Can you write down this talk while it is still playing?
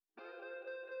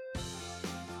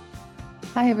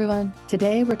Hi, everyone.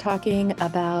 Today we're talking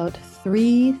about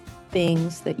 3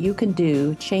 things that you can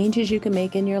do, changes you can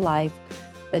make in your life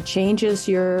that changes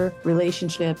your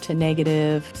relationship to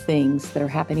negative things that are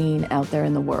happening out there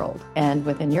in the world and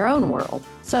within your own world.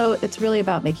 So it's really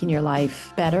about making your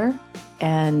life better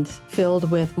and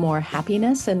filled with more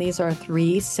happiness. And these are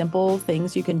 3 simple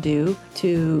things you can do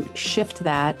to shift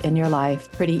that in your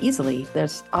life pretty easily.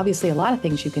 There's obviously a lot of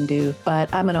things you can do,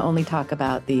 but I'm going to only talk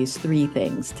about these 3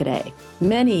 things today.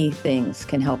 Many things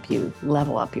can help you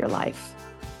level up your life.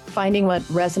 Finding what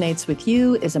resonates with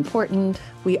you is important.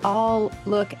 We all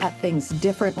look at things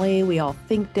differently. We all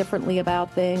think differently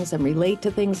about things and relate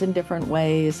to things in different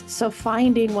ways. So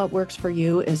finding what works for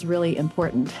you is really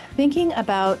important. Thinking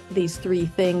about these 3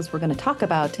 things we're going to talk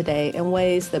about today in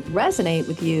ways that resonate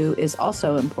with you is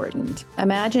also important.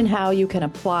 Imagine how you can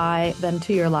apply them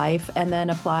to your life and then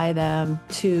apply them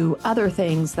to other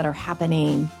things that are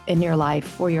happening in your life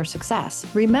for your success.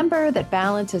 Remember that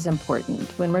balance is important.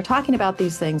 When we're talking about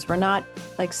these things, we're not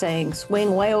like saying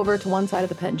swing way over to one side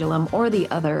of the pendulum or the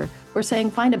other. We're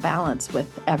saying find a balance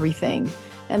with everything.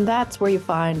 And that's where you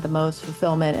find the most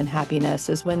fulfillment and happiness,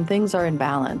 is when things are in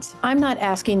balance. I'm not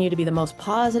asking you to be the most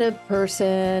positive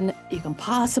person you can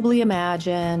possibly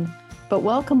imagine, but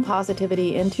welcome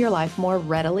positivity into your life more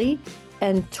readily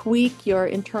and tweak your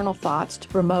internal thoughts to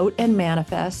promote and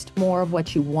manifest more of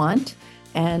what you want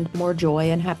and more joy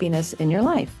and happiness in your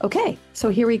life. Okay, so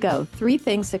here we go. 3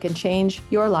 things that can change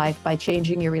your life by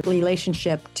changing your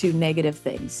relationship to negative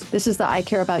things. This is the I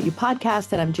Care About You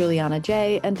podcast, and I'm Juliana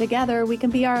J, and together we can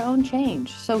be our own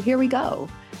change. So here we go.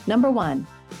 Number 1,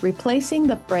 replacing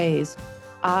the phrase,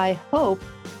 I hope,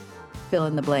 fill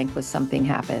in the blank with something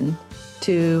happened,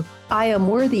 to I am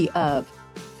worthy of,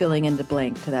 filling in the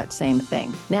blank to that same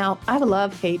thing. Now, I have a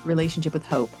love-hate relationship with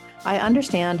hope. I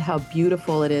understand how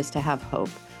beautiful it is to have hope,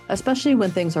 especially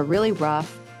when things are really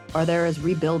rough or there is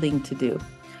rebuilding to do.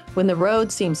 When the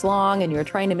road seems long and you're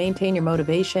trying to maintain your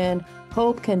motivation,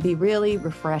 hope can be really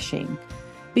refreshing.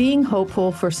 Being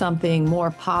hopeful for something more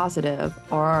positive,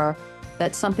 or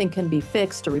that something can be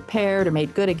fixed or repaired or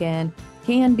made good again,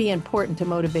 can be important to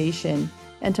motivation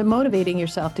and to motivating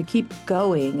yourself to keep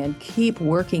going and keep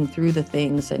working through the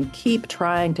things and keep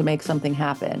trying to make something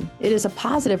happen. It is a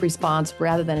positive response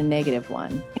rather than a negative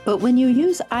one. But when you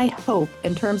use I hope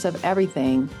in terms of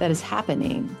everything that is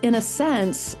happening, in a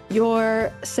sense,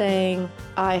 you're saying,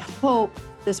 I hope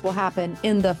this will happen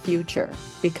in the future,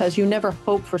 because you never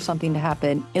hope for something to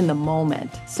happen in the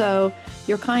moment. So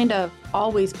you're kind of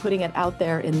always putting it out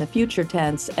there in the future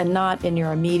tense and not in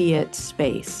your immediate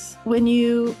space. When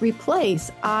you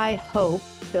replace I hope,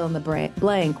 fill in the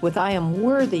blank, with I am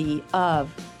worthy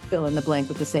of, fill in the blank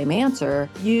with the same answer,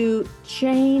 you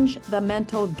change the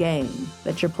mental game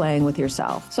that you're playing with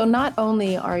yourself. So not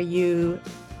only are you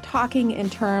talking in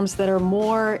terms that are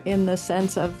more in the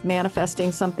sense of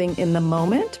manifesting something in the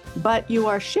moment, but you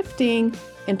are shifting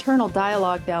internal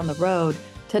dialogue down the road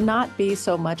to not be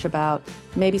so much about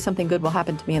maybe something good will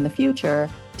happen to me in the future,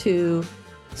 to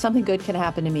something good can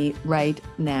happen to me right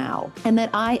now, and that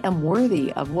I am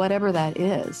worthy of whatever that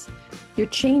is. You're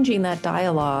changing that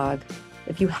dialogue.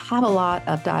 If you have a lot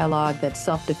of dialogue that's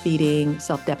self-defeating,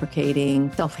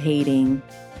 self-deprecating, self-hating,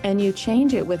 and you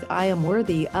change it with I am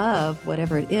worthy of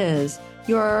whatever it is,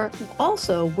 you're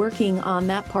also working on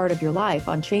that part of your life,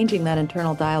 on changing that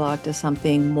internal dialogue to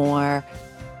something more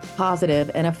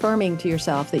positive and affirming to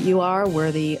yourself that you are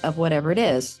worthy of whatever it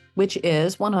is, which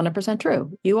is 100%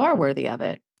 true. You are worthy of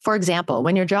it. For example,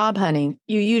 when you're job hunting,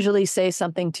 you usually say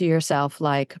something to yourself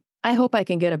like, I hope I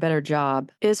can get a better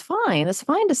job is fine. It's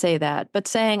fine to say that. But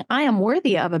saying I am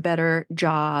worthy of a better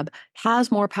job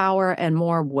has more power and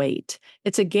more weight.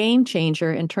 It's a game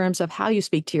changer in terms of how you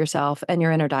speak to yourself and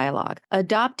your inner dialogue.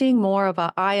 Adopting more of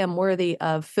a I am worthy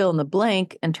of, fill in the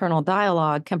blank internal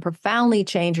dialogue can profoundly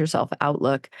change your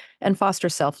self-outlook and foster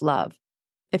self-love.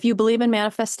 If you believe in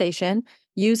manifestation,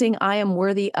 using I am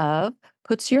worthy of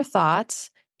puts your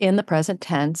thoughts in the present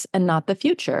tense and not the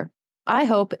future. I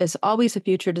hope is always a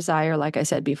future desire, like I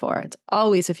said before. It's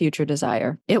always a future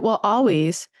desire. It will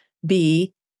always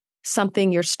be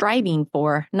something you're striving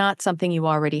for, not something you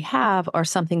already have or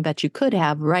something that you could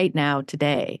have right now,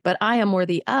 today. But I am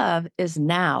worthy of is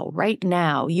now, right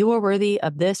now. You are worthy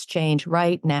of this change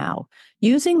right now.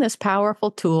 Using this powerful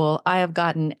tool, I have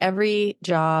gotten every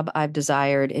job I've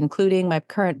desired, including my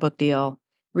current book deal.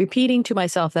 Repeating to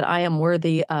myself that I am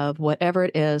worthy of whatever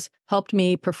it is helped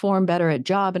me perform better at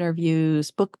job interviews,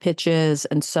 book pitches,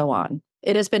 and so on.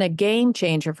 It has been a game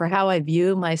changer for how I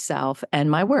view myself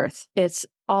and my worth. It's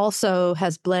also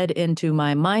has bled into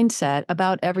my mindset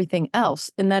about everything else,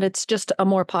 in that it's just a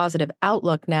more positive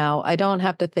outlook now. I don't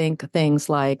have to think things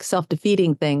like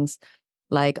self-defeating things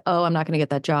like, oh, I'm not going to get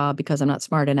that job because I'm not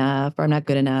smart enough, or I'm not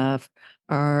good enough,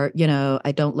 or,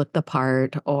 I don't look the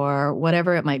part, or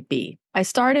whatever it might be. I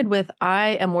started with, I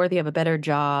am worthy of a better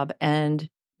job, and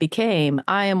became,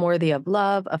 I am worthy of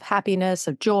love, of happiness,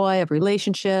 of joy, of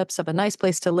relationships, of a nice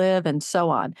place to live, and so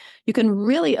on. You can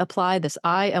really apply this,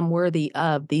 I am worthy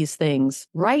of these things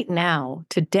right now,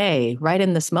 today, right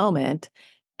in this moment.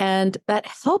 And that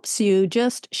helps you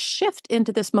just shift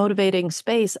into this motivating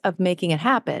space of making it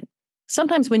happen.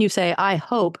 Sometimes when you say, I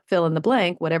hope, fill in the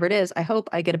blank, whatever it is, I hope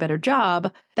I get a better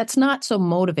job, that's not so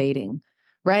motivating,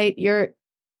 right? You're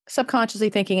subconsciously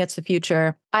thinking it's the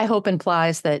future. I hope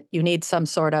implies that you need some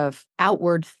sort of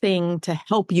outward thing to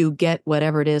help you get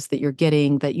whatever it is that you're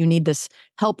getting, that you need this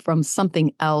help from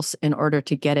something else in order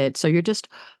to get it. So you're just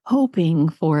hoping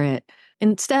for it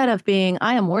instead of being,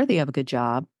 I am worthy of a good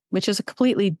job, which is a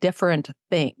completely different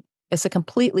thing. It's a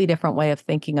completely different way of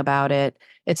thinking about it.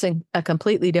 It's a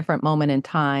completely different moment in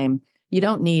time. You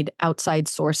don't need outside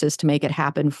sources to make it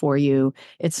happen for you.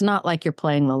 It's not like you're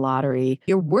playing the lottery.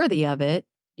 You're worthy of it.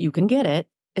 You can get it.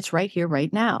 It's right here,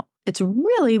 right now. It's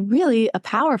really, really a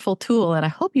powerful tool, and I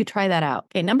hope you try that out.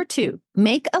 Okay, number 2,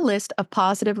 make a list of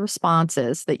positive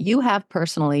responses that you have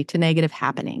personally to negative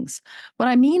happenings. What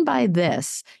I mean by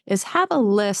this is have a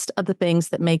list of the things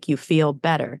that make you feel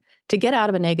better, to get out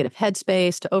of a negative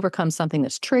headspace, to overcome something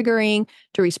that's triggering,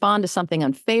 to respond to something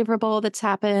unfavorable that's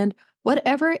happened.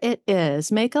 Whatever it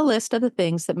is, make a list of the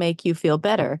things that make you feel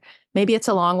better. Maybe it's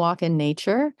a long walk in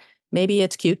nature. Maybe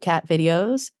it's cute cat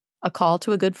videos, a call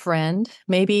to a good friend.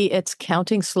 Maybe it's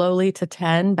counting slowly to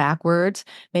 10 backwards.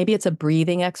 Maybe it's a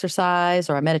breathing exercise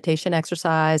or a meditation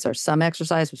exercise or some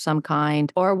exercise of some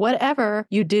kind, or whatever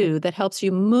you do that helps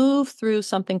you move through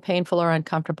something painful or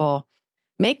uncomfortable.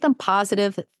 Make them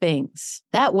positive things.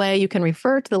 That way you can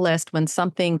refer to the list when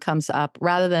something comes up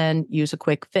rather than use a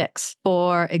quick fix.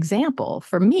 For example,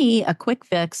 for me, a quick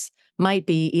fix might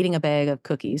be eating a bag of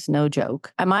cookies, no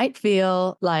joke. I might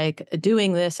feel like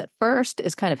doing this at first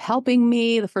is kind of helping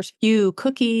me, the first few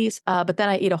cookies, but then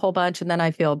I eat a whole bunch and then I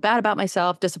feel bad about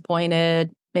myself, disappointed,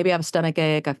 maybe I have a stomach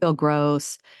ache, I feel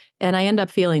gross, and I end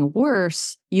up feeling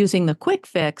worse using the quick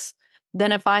fix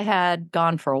than if I had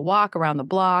gone for a walk around the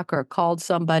block or called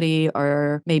somebody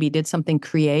or maybe did something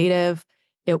creative.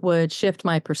 It would shift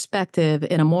my perspective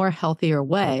in a more healthier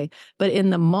way. But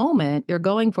in the moment, you're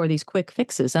going for these quick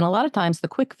fixes. And a lot of times the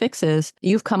quick fixes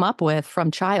you've come up with from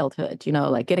childhood,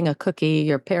 like getting a cookie,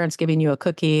 your parents giving you a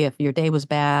cookie if your day was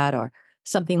bad, or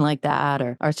something like that,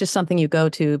 or it's just something you go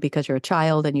to because you're a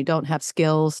child and you don't have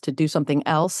skills to do something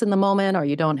else in the moment, or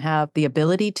you don't have the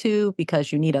ability to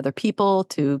because you need other people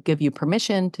to give you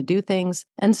permission to do things.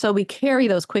 And so we carry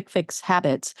those quick fix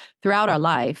habits throughout our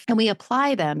life and we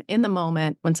apply them in the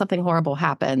moment when something horrible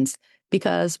happens,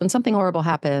 because when something horrible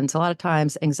happens, a lot of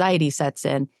times anxiety sets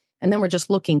in, and then we're just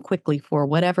looking quickly for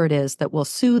whatever it is that will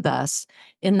soothe us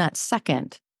in that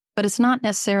second. But it's not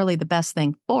necessarily the best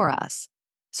thing for us.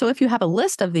 So if you have a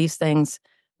list of these things,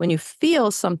 when you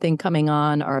feel something coming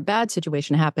on or a bad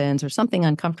situation happens or something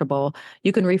uncomfortable,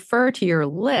 you can refer to your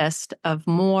list of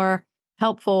more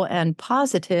helpful and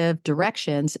positive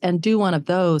directions and do one of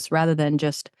those rather than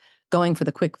just going for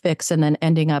the quick fix and then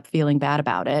ending up feeling bad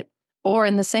about it, or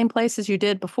in the same place as you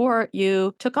did before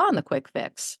you took on the quick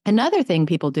fix. Another thing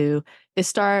people do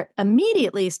is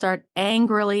immediately start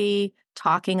angrily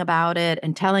talking about it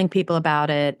and telling people about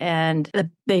it. And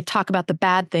they talk about the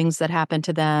bad things that happen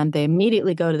to them. They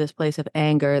immediately go to this place of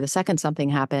anger the second something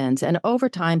happens. And over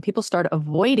time, people start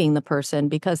avoiding the person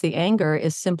because the anger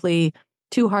is simply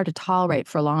too hard to tolerate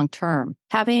for long term.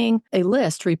 Having a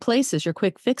list replaces your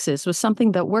quick fixes with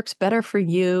something that works better for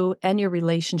you and your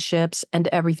relationships and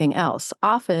everything else.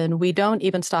 Often, we don't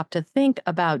even stop to think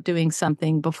about doing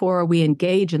something before we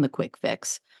engage in the quick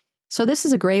fix. So this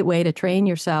is a great way to train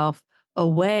yourself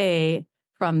away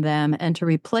from them and to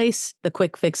replace the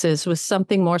quick fixes with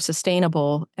something more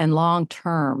sustainable and long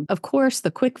term. Of course,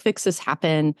 the quick fixes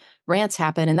happen, rants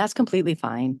happen, and that's completely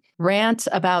fine. Rants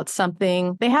about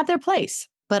something, they have their place.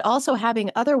 But also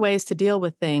having other ways to deal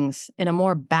with things in a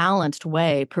more balanced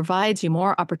way provides you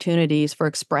more opportunities for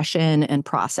expression and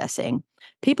processing.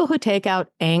 People who take out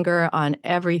anger on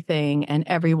everything and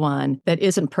everyone that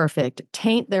isn't perfect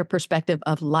taint their perspective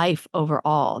of life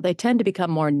overall. They tend to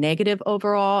become more negative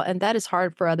overall, and that is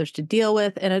hard for others to deal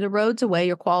with, and it erodes away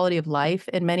your quality of life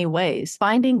in many ways.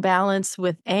 Finding balance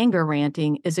with anger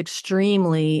ranting is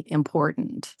extremely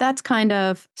important. That's kind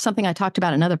of something I talked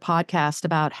about in another podcast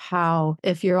about how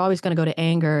if you're always going to go to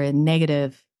anger and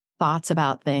negative thoughts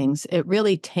about things, it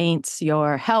really taints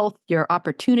your health, your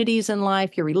opportunities in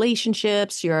life, your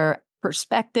relationships, your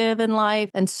perspective in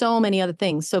life, and so many other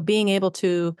things. So being able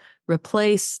to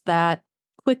replace that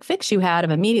quick fix you had of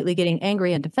immediately getting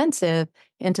angry and defensive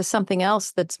into something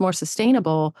else that's more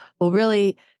sustainable will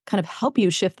really kind of help you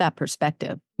shift that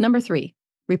perspective. Number 3,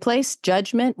 replace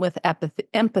judgment with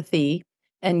empathy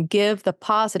and give the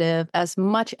positive as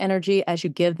much energy as you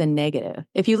give the negative.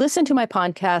 If you listen to my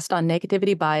podcast on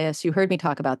negativity bias, you heard me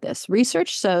talk about this.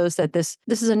 Research shows that this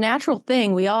is a natural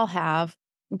thing we all have,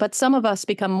 but some of us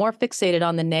become more fixated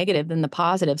on the negative than the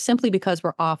positive simply because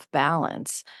we're off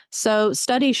balance. So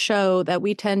studies show that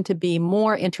we tend to be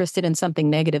more interested in something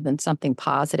negative than something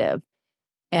positive.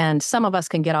 And some of us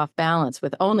can get off balance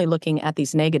with only looking at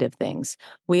these negative things.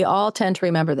 We all tend to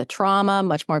remember the trauma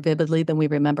much more vividly than we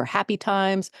remember happy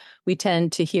times. We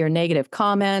tend to hear negative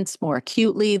comments more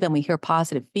acutely than we hear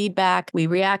positive feedback. We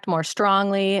react more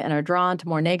strongly and are drawn to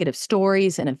more negative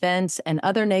stories and events and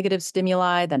other negative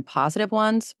stimuli than positive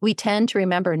ones. We tend to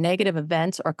remember negative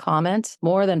events or comments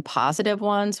more than positive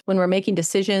ones. When we're making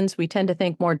decisions, we tend to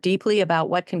think more deeply about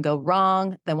what can go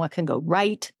wrong than what can go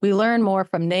right. We learn more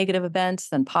from negative events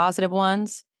than positive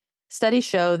ones. Studies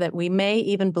show that we may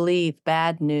even believe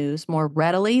bad news more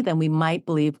readily than we might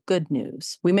believe good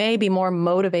news. We may be more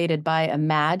motivated by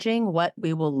imagining what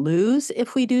we will lose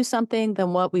if we do something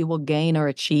than what we will gain or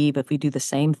achieve if we do the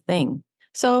same thing.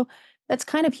 So that's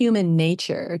kind of human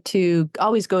nature to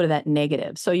always go to that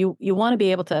negative. So you want to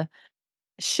be able to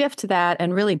shift that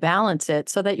and really balance it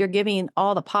so that you're giving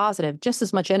all the positive just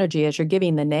as much energy as you're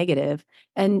giving the negative,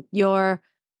 and you're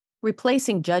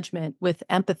replacing judgment with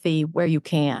empathy where you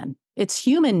can. It's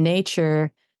human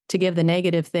nature to give the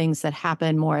negative things that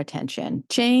happen more attention.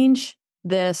 Change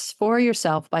this for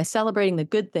yourself by celebrating the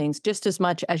good things just as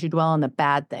much as you dwell on the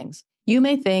bad things. You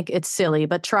may think it's silly,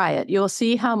 but try it. You'll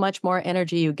see how much more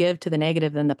energy you give to the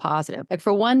negative than the positive. Like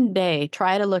for one day,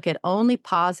 try to look at only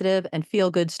positive and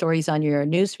feel-good stories on your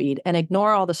newsfeed and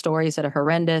ignore all the stories that are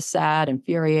horrendous, sad,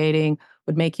 infuriating,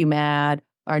 would make you mad,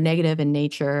 are negative in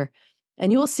nature.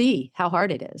 And you will see how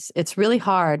hard it is. It's really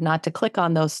hard not to click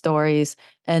on those stories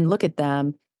and look at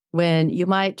them when you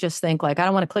might just think like, I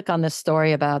don't want to click on this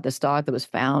story about this dog that was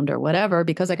found or whatever,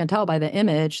 because I can tell by the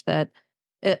image that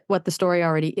what the story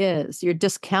already is. You're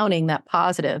discounting that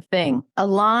positive thing.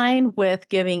 Align with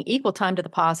giving equal time to the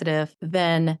positive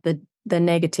than the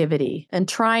negativity, and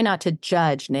try not to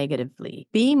judge negatively.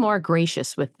 Be more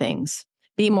gracious with things.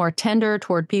 Be more tender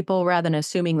toward people rather than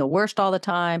assuming the worst all the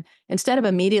time. Instead of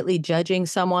immediately judging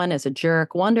someone as a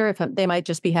jerk, wonder if they might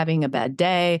just be having a bad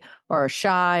day or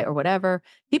shy or whatever.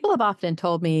 People have often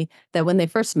told me that when they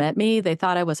first met me, they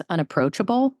thought I was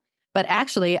unapproachable. But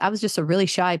actually, I was just a really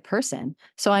shy person.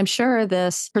 So I'm sure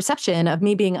this perception of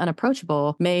me being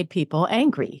unapproachable made people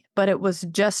angry. But it was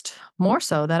just more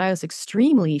so that I was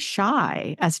extremely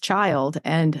shy as a child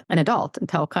and an adult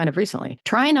until kind of recently.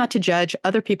 Try not to judge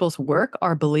other people's work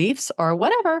or beliefs or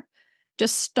whatever.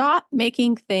 Just stop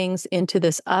making things into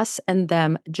this us and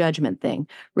them judgment thing.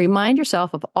 Remind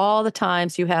yourself of all the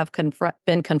times you have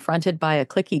been confronted by a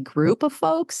cliquey group of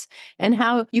folks and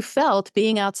how you felt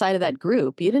being outside of that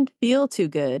group. You didn't feel too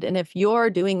good. And if you're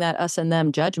doing that us and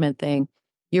them judgment thing,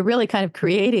 you're really kind of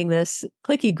creating this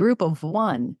cliquey group of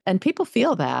one. And people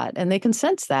feel that and they can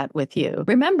sense that with you.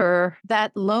 Remember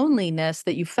that loneliness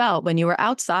that you felt when you were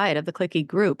outside of the cliquey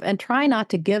group, and try not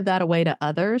to give that away to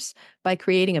others by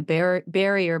creating a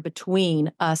barrier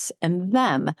between us and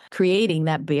them, creating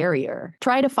that barrier.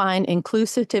 Try to find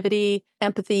inclusivity,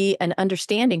 empathy, and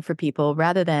understanding for people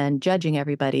rather than judging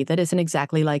everybody that isn't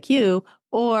exactly like you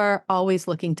or always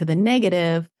looking to the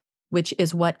negative, which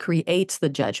is what creates the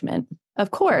judgment.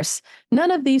 Of course,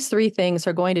 none of these 3 things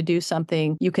are going to do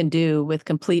something you can do with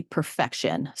complete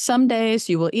perfection. Some days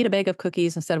you will eat a bag of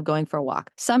cookies instead of going for a walk.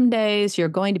 Some days you're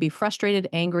going to be frustrated,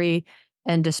 angry,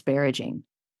 and disparaging.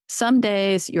 Some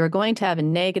days you're going to have a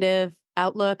negative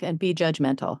outlook and be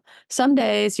judgmental. Some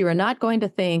days you are not going to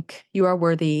think you are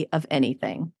worthy of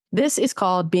anything. This is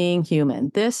called being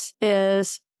human. This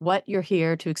is what you're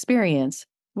here to experience.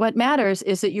 What matters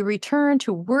is that you return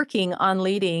to working on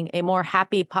leading a more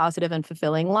happy, positive, and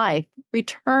fulfilling life.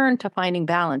 Return to finding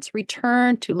balance.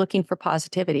 Return to looking for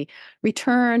positivity.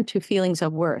 Return to feelings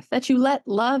of worth. That you let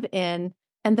love in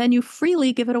and then you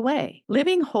freely give it away.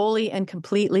 Living wholly and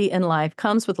completely in life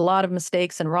comes with a lot of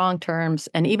mistakes and wrong turns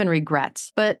and even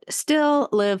regrets, but still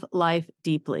live life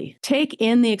deeply. Take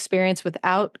in the experience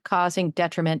without causing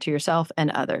detriment to yourself and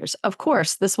others. Of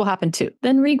course, this will happen too.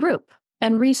 Then regroup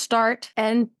and restart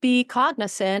and be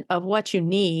cognizant of what you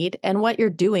need and what you're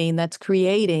doing that's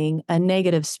creating a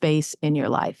negative space in your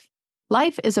life.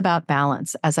 Life is about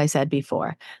balance, as I said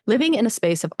before. Living in a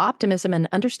space of optimism and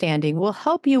understanding will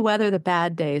help you weather the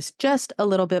bad days just a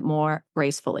little bit more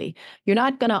gracefully. You're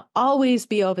not going to always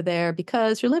be over there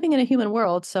because you're living in a human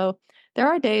world. So there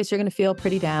are days you're going to feel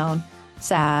pretty down,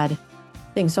 sad,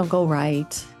 things don't go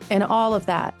right, and all of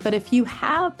that. But if you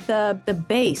have the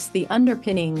base, the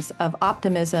underpinnings of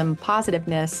optimism,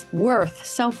 positiveness, worth,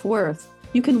 self-worth,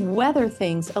 you can weather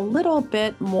things a little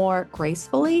bit more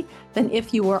gracefully than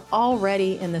if you were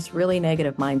already in this really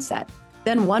negative mindset.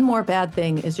 Then one more bad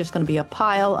thing is just going to be a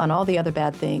pile on all the other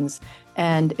bad things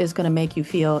and is going to make you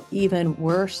feel even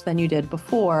worse than you did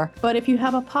before. But if you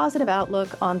have a positive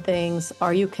outlook on things,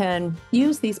 or you can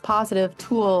use these positive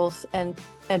tools and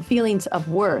feelings of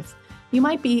worth, you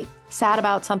might be sad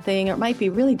about something, or it might be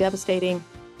really devastating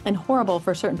and horrible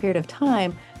for a certain period of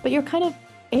time, but you're kind of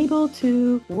able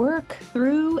to work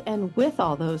through and with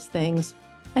all those things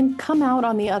and come out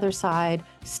on the other side,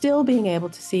 still being able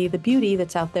to see the beauty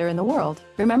that's out there in the world.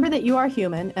 Remember that you are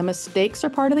human and mistakes are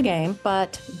part of the game,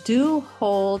 but do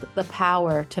hold the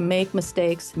power to make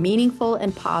mistakes meaningful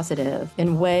and positive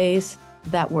in ways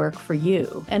that work for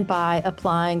you. And by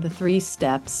applying the 3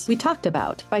 steps we talked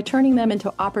about, by turning them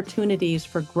into opportunities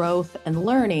for growth and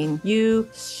learning, you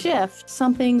shift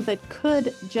something that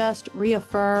could just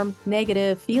reaffirm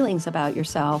negative feelings about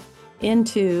yourself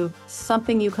into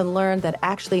something you can learn that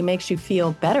actually makes you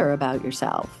feel better about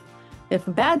yourself. If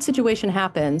a bad situation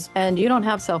happens and you don't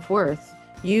have self-worth,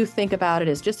 you think about it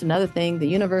as just another thing, the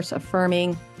universe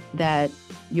affirming that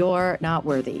you're not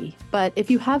worthy. But if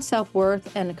you have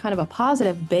self-worth and kind of a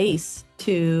positive base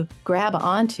to grab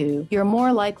onto, you're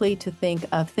more likely to think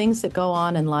of things that go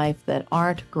on in life that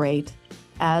aren't great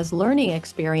as learning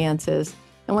experiences.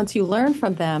 And once you learn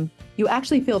from them, you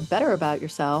actually feel better about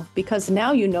yourself because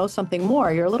now you know something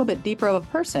more. You're a little bit deeper of a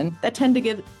person that tend to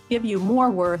give you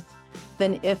more worth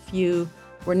than if you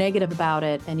were negative about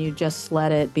it and you just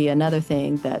let it be another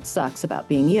thing that sucks about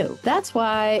being you. That's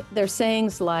why there's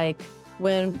sayings like,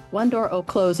 when one door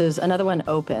closes, another one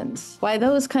opens. Why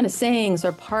those kind of sayings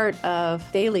are part of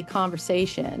daily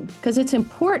conversation, because it's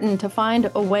important to find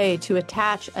a way to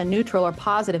attach a neutral or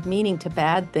positive meaning to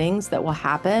bad things that will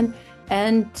happen,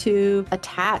 and to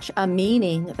attach a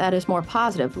meaning that is more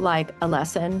positive, like a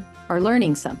lesson or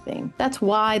learning something. That's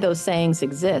why those sayings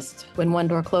exist. When one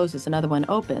door closes, another one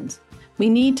opens. We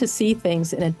need to see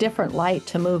things in a different light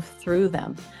to move through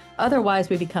them. Otherwise,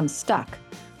 we become stuck,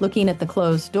 looking at the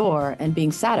closed door and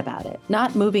being sad about it.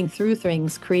 Not moving through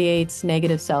things creates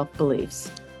negative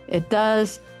self-beliefs. It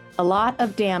does a lot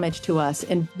of damage to us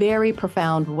in very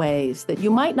profound ways that you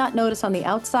might not notice on the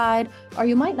outside, or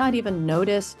you might not even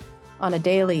notice on a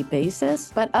daily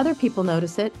basis, but other people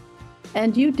notice it.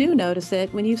 And you do notice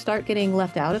it when you start getting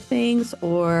left out of things,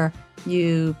 or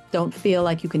you don't feel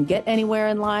like you can get anywhere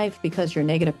in life because your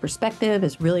negative perspective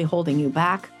is really holding you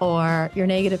back, or your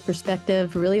negative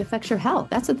perspective really affects your health.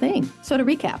 That's a thing. So to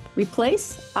recap,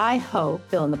 replace I hope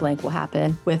fill in the blank will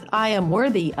happen with I am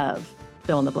worthy of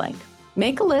fill in the blank.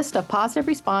 Make a list of positive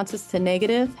responses to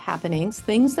negative happenings,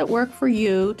 things that work for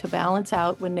you to balance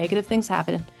out when negative things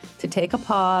happen, to take a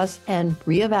pause and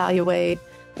reevaluate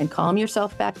and calm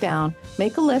yourself back down.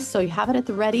 Make a list so you have it at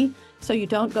the ready, so you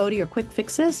don't go to your quick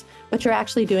fixes, but you're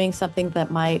actually doing something that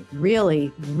might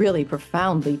really, really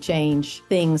profoundly change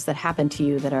things that happen to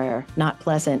you that are not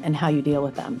pleasant and how you deal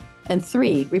with them. And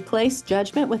 3, replace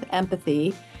judgment with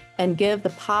empathy and give the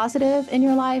positive in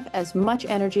your life as much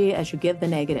energy as you give the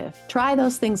negative. Try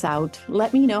those things out.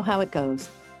 Let me know how it goes.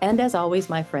 And as always,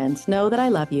 my friends, know that I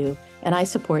love you and I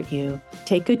support you.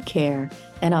 Take good care,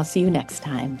 and I'll see you next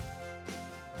time.